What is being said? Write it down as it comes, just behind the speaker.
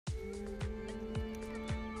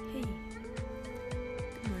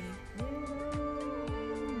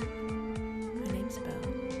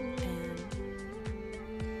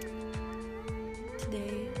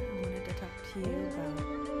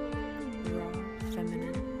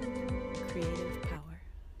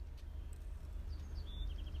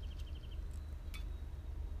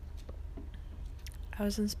I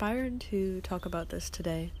was inspired to talk about this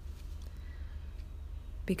today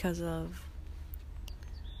because of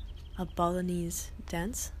a Balinese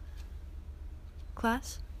dance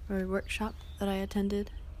class or workshop that I attended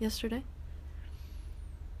yesterday.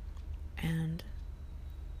 And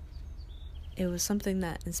it was something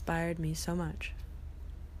that inspired me so much.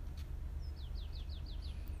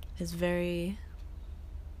 It's very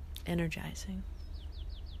energizing.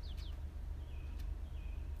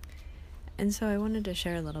 And so I wanted to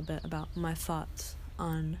share a little bit about my thoughts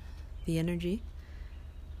on the energy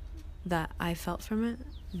that I felt from it,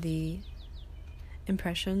 the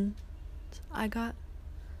impression I got,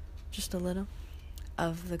 just a little,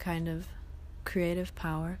 of the kind of creative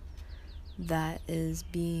power that is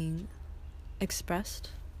being expressed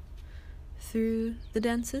through the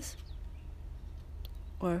dances,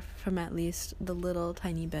 or from at least the little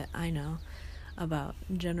tiny bit I know about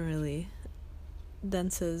generally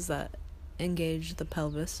dances that engage the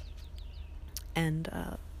pelvis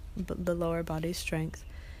and the lower body strength,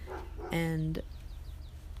 and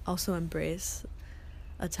also embrace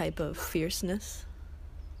a type of fierceness.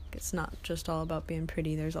 It's not just all about being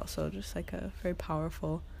pretty. There's also just like a very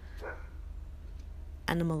powerful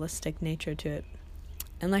animalistic nature to it.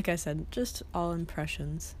 And like I said, just all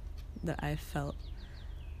impressions that I felt,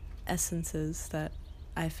 essences that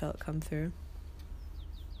I felt come through.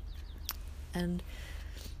 And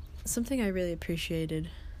something I really appreciated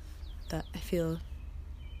that I feel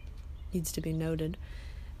needs to be noted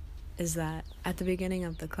is that at the beginning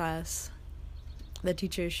of the class, the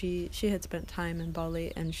teacher, she had spent time in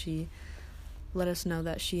Bali, and she let us know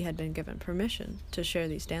that she had been given permission to share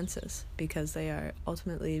these dances because they are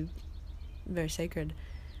ultimately very sacred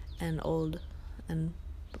and old and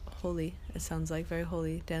holy. It sounds like very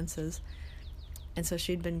holy dances. And so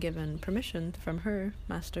she'd been given permission from her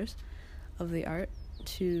masters of the art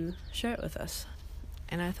to share it with us.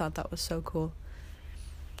 And I thought that was so cool.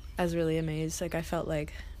 I was really amazed. Like, I felt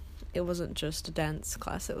like it wasn't just a dance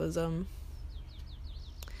class. It was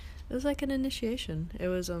like an initiation.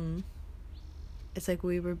 It's like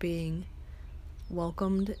we were being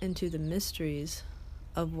welcomed into the mysteries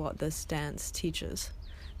of what this dance teaches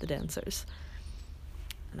the dancers.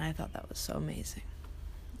 And I thought that was so amazing.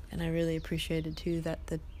 And I really appreciated too that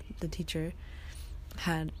the teacher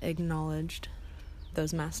had acknowledged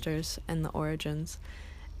those masters and the origins,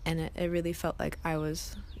 and it really felt like I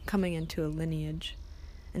was coming into a lineage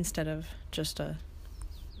instead of just a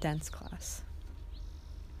dance class.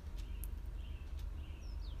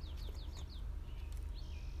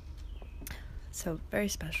 So very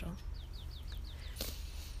special.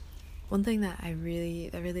 One thing that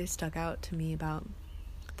really stuck out to me about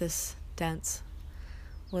this dance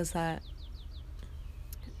was that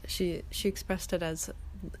she expressed it as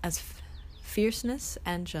fierceness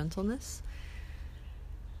and gentleness.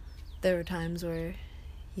 There were times where,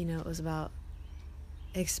 it was about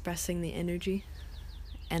expressing the energy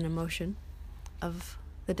and emotion of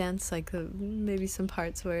the dance, like maybe some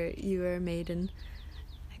parts where you were a maiden,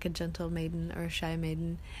 like a gentle maiden or a shy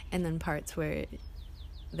maiden, and then parts where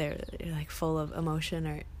they're like full of emotion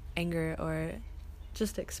or anger or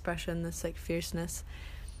just expression, this like fierceness.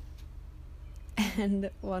 And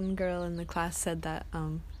one girl in the class said that I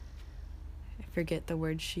forget the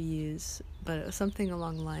word she used, but it was something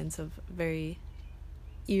along the lines of very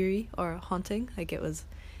eerie or haunting. Like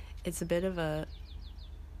it's a bit of a,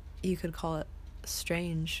 you could call it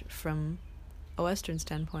strange from a Western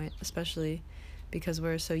standpoint, especially because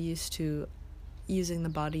we're so used to using the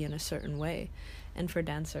body in a certain way, and for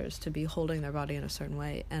dancers to be holding their body in a certain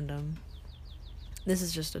way. And this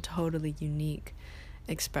is just a totally unique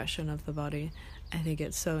expression of the body. I think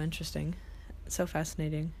it's so interesting, so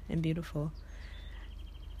fascinating and beautiful.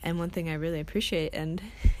 And one thing I really appreciate, and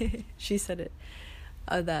she said it,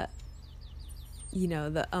 that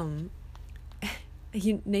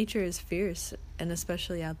nature is fierce, and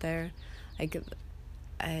especially out there. Like,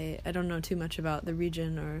 I don't know too much about the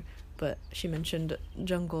region, but she mentioned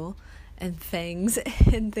jungle and fangs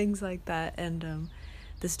and things like that, and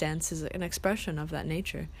this dance is an expression of that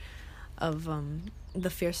nature, of the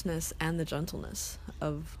fierceness and the gentleness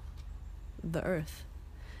of the earth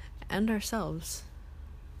and ourselves.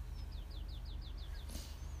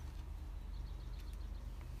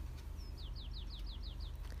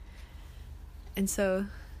 And so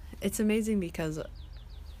it's amazing because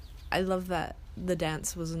I love that the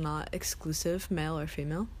dance was not exclusive, male or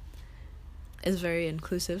female. It's very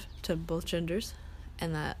inclusive to both genders,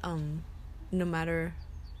 and that no matter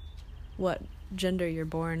what gender you're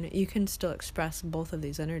born, you can still express both of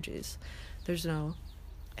these energies. There's no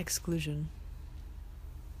exclusion.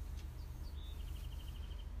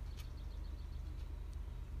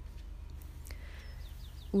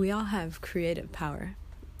 we all have creative power,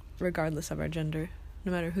 regardless of our gender.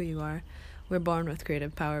 No matter who you are, we're born with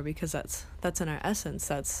creative power because that's in our essence,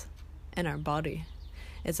 that's in our body.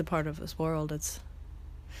 It's a part of this world, it's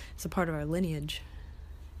a part of our lineage.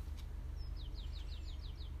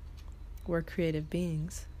 We're creative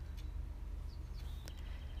beings.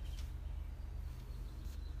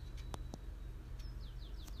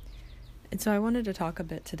 And so I wanted to talk a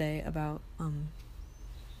bit today about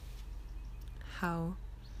how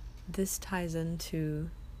this ties into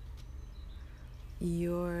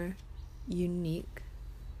your unique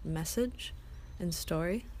message and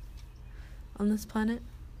story on this planet.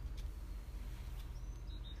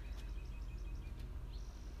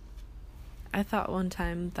 I thought one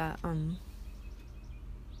time that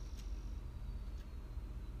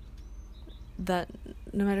that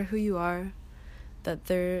no matter who you are, that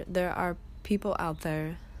there are people out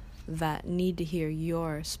there that need to hear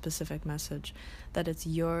your specific message, that it's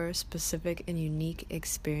your specific and unique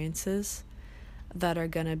experiences that are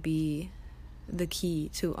going to be the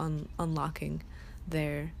key to unlocking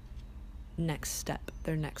their next step,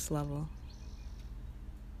 their next level.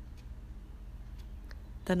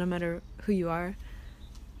 That no matter who you are,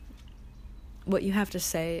 what you have to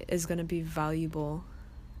say is going to be valuable,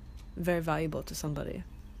 very valuable to somebody.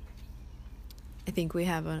 I think we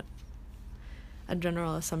have a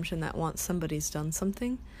general assumption that once somebody's done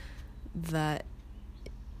something, that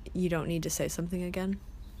you don't need to say something again,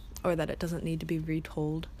 or that it doesn't need to be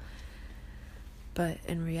retold. But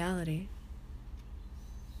in reality,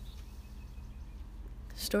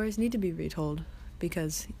 stories need to be retold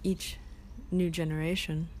because each new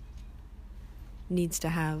generation needs to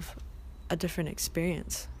have a different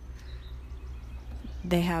experience.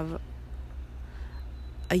 They have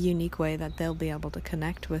a unique way that they'll be able to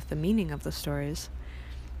connect with the meaning of the stories.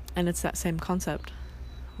 And it's that same concept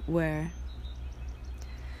where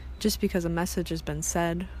just because a message has been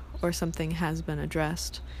said or something has been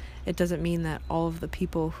addressed, it doesn't mean that all of the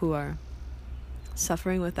people who are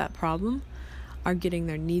suffering with that problem are getting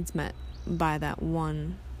their needs met by that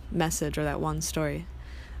one message or that one story.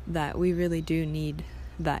 That we really do need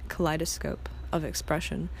that kaleidoscope of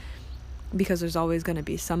expression, because there's always going to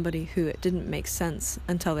be somebody who it didn't make sense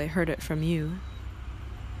until they heard it from you.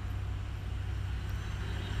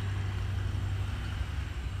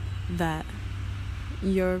 That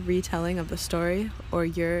your retelling of the story or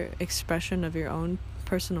your expression of your own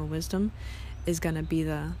personal wisdom is going to be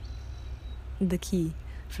the key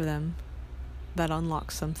for them that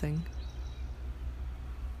unlocks something.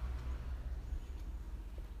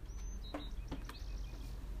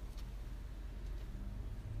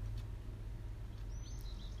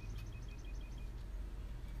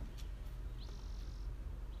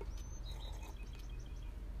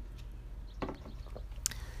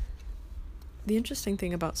 The interesting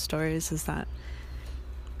thing about stories is that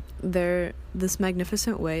they're this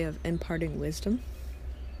magnificent way of imparting wisdom.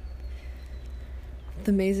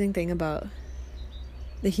 The amazing thing about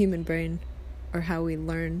the human brain, or how we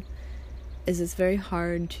learn, is it's very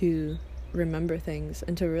hard to remember things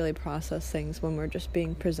and to really process things when we're just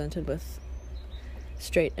being presented with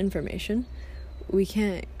straight information. We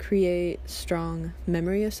can't create strong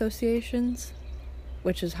memory associations,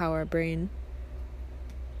 which is how our brain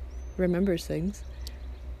remembers things.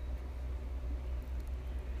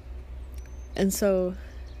 And so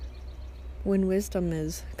when wisdom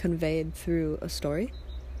is conveyed through a story,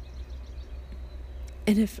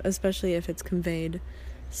 and especially if it's conveyed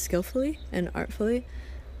skillfully and artfully,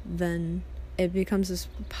 then it becomes this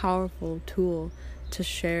powerful tool to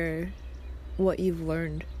share what you've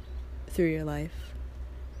learned through your life.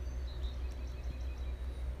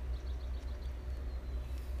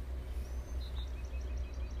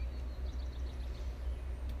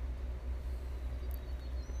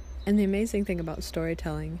 And the amazing thing about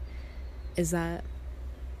storytelling is that,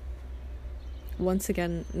 once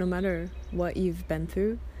again, no matter what you've been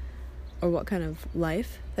through or what kind of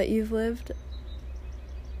life that you've lived,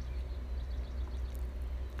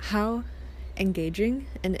 how engaging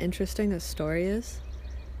and interesting a story is,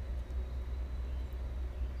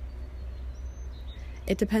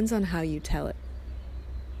 it depends on how you tell it.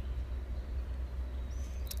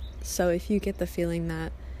 So if you get the feeling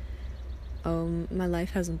that, oh, my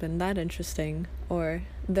life hasn't been that interesting, or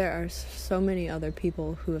there are so many other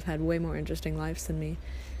people who have had way more interesting lives than me,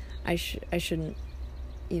 I shouldn't,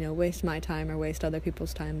 waste my time or waste other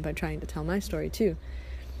people's time by trying to tell my story too.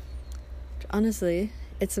 Honestly,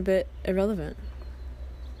 it's a bit irrelevant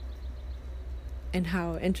in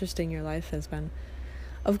how interesting your life has been.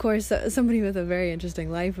 Of course, somebody with a very interesting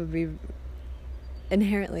life would be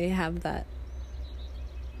inherently have that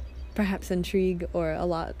perhaps intrigue or a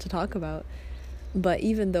lot to talk about. But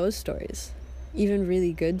even those stories, even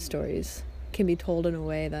really good stories, can be told in a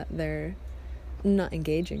way that they're not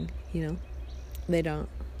engaging, They don't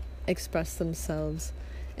express themselves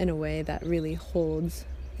in a way that really holds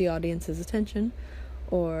the audience's attention,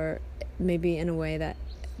 or maybe in a way that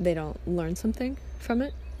they don't learn something from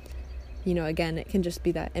it. Again, it can just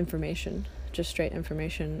be that information, just straight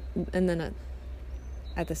information. And then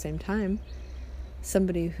at the same time,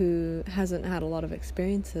 somebody who hasn't had a lot of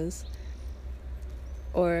experiences,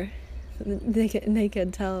 or they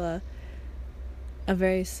could tell a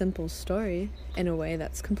very simple story in a way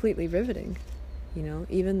that's completely riveting.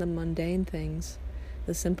 Even the mundane things,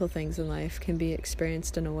 the simple things in life can be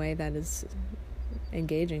experienced in a way that is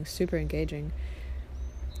engaging, super engaging.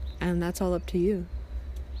 And that's all up to you,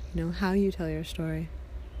 how you tell your story.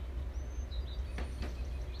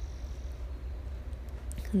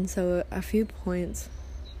 And so a few points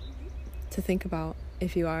to think about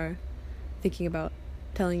if you are thinking about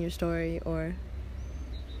telling your story, or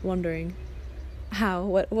wondering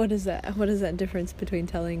what is that difference between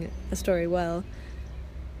telling a story well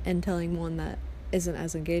and telling one that isn't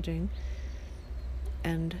as engaging.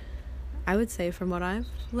 And I would say, from what I've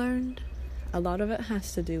learned, a lot of it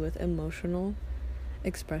has to do with emotional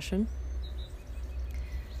expression,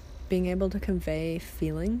 being able to convey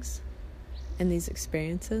feelings in these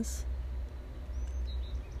experiences.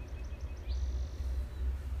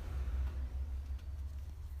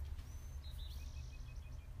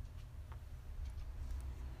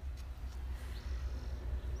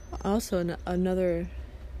 Also, another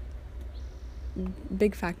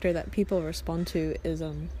big factor that people respond to is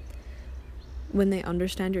when they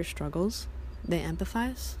understand your struggles, they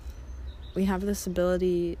empathize. We have this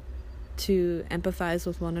ability to empathize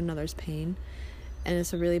with one another's pain, and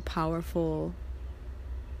it's a really powerful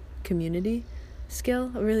community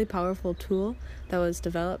skill, a really powerful tool that was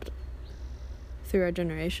developed through our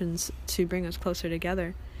generations to bring us closer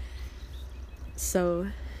together. So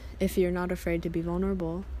if you're not afraid to be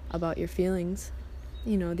vulnerable about your feelings,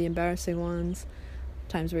 the embarrassing ones,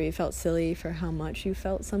 times where you felt silly for how much you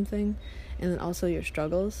felt something, and then also your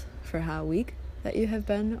struggles for how weak that you have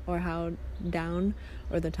been, or how down,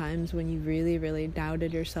 or the times when you really, really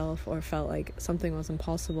doubted yourself or felt like something was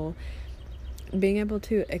impossible. Being able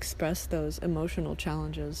to express those emotional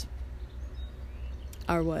challenges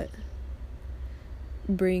are what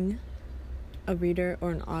bring a reader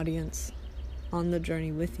or an audience on the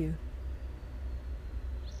journey with you.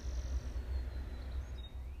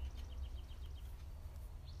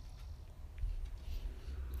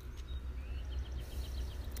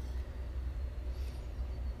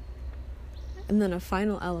 And then a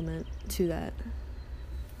final element to that,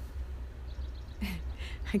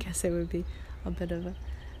 I guess it would be a bit of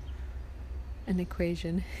an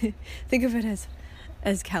equation. Think of it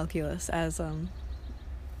as calculus, as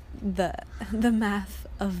the math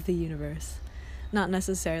of the universe, not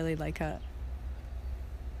necessarily like a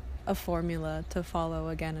formula to follow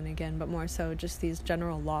again and again, but more so just these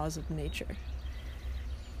general laws of nature.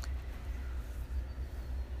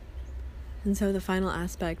 And so the final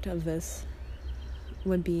aspect of this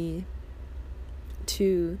would be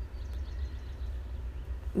to,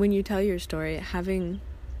 when you tell your story, having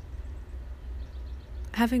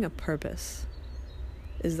a purpose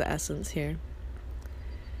is the essence here.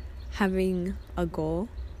 Having a goal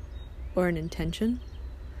or an intention,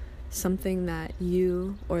 something that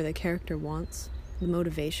you or the character wants, the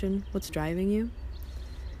motivation, what's driving you,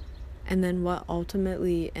 and then what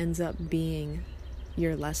ultimately ends up being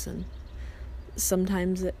your lesson.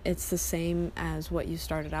 Sometimes it's the same as what you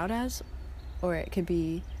started out as, or it could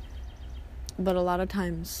be, but a lot of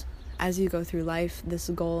times as you go through life, this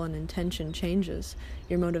goal and intention changes.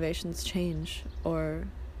 Your motivations change, or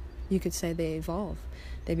you could say they evolve.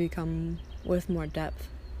 They become with more depth,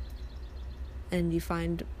 and you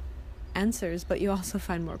find answers, but you also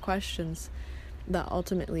find more questions that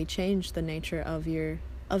ultimately change the nature of your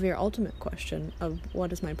ultimate question of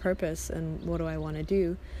what is my purpose and what do I want to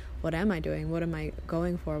do? What am I doing? What am I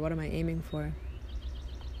going for? What am I aiming for?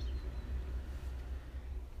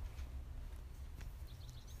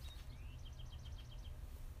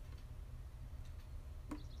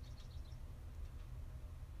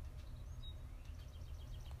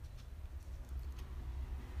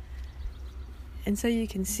 And so you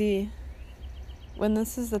can see, when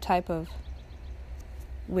this is the type of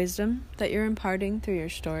wisdom that you're imparting through your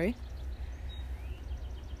story,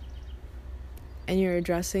 and you're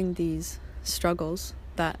addressing these struggles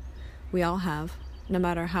that we all have, no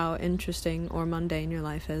matter how interesting or mundane your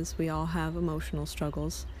life is, we all have emotional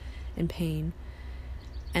struggles and pain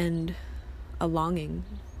and a longing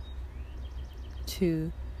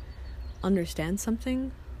to understand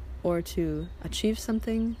something or to achieve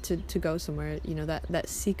something, to go somewhere, that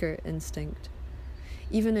seeker instinct.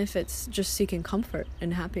 Even if it's just seeking comfort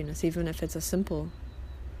and happiness, even if it's a simple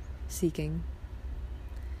seeking.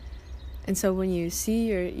 And so when you see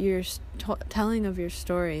your telling of your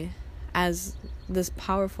story as this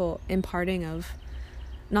powerful imparting of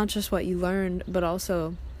not just what you learned, but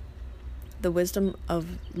also the wisdom of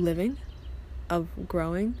living, of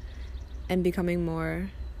growing, and becoming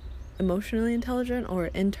more emotionally intelligent or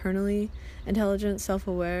internally intelligent,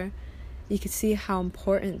 self-aware, you can see how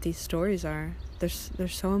important these stories are. They're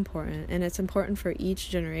so important, and it's important for each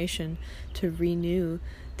generation to renew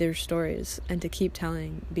their stories and to keep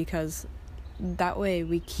telling, because that way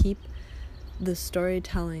we keep the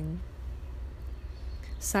storytelling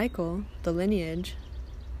cycle, the lineage,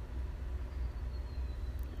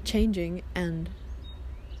 changing and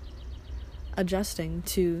adjusting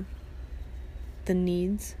to the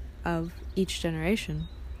needs of each generation.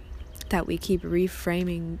 That we keep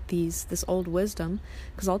reframing this old wisdom,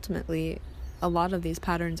 because ultimately a lot of these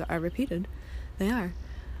patterns are repeated. They are.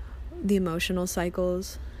 The emotional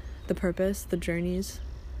cycles, the purpose, the journeys,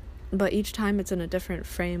 but each time it's in a different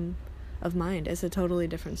frame of mind. It's a totally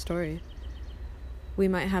different story. We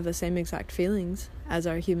might have the same exact feelings as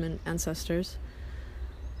our human ancestors,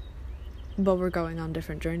 but we're going on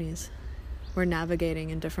different journeys. We're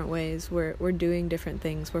navigating in different ways. We're doing different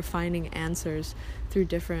things. We're finding answers through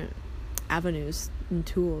different avenues and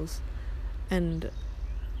tools. And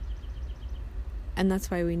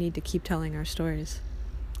that's why we need to keep telling our stories.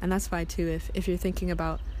 And that's why, too, if you're thinking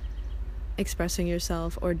about expressing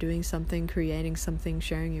yourself or doing something, creating something,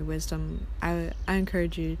 sharing your wisdom, I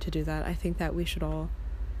encourage you to do that. I think that we should all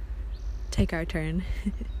take our turn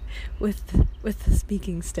with the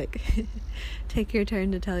speaking stick. Take your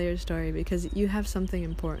turn to tell your story, because you have something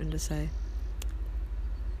important to say.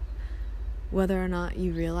 Whether or not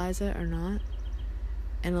you realize it or not,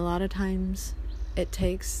 and a lot of times it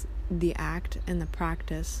takes the act and the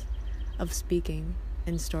practice of speaking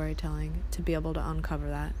and storytelling to be able to uncover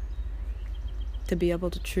that, to be able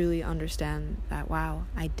to truly understand that, wow,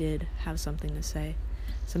 I did have something to say.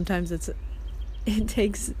 Sometimes it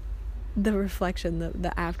takes the reflection,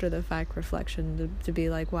 the after the fact reflection, to be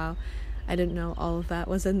like, wow, I didn't know all of that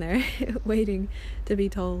was in there waiting to be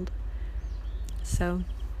told. So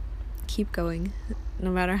keep going,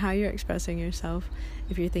 no matter how you're expressing yourself.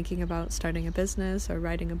 If you're thinking about starting a business or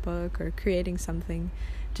writing a book or creating something,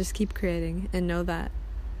 just keep creating and know that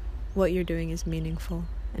what you're doing is meaningful,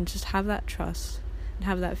 and just have that trust and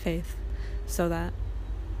have that faith, so that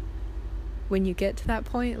when you get to that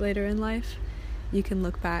point later in life, you can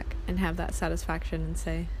look back and have that satisfaction and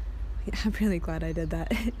say, yeah, I'm really glad I did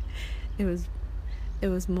that. It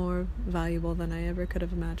was more valuable than I ever could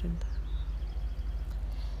have imagined.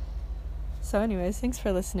 So anyways, thanks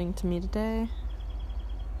for listening to me today.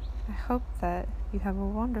 I hope that you have a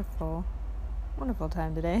wonderful, wonderful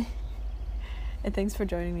time today. And thanks for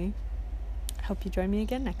joining me. I hope you join me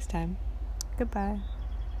again next time. Goodbye.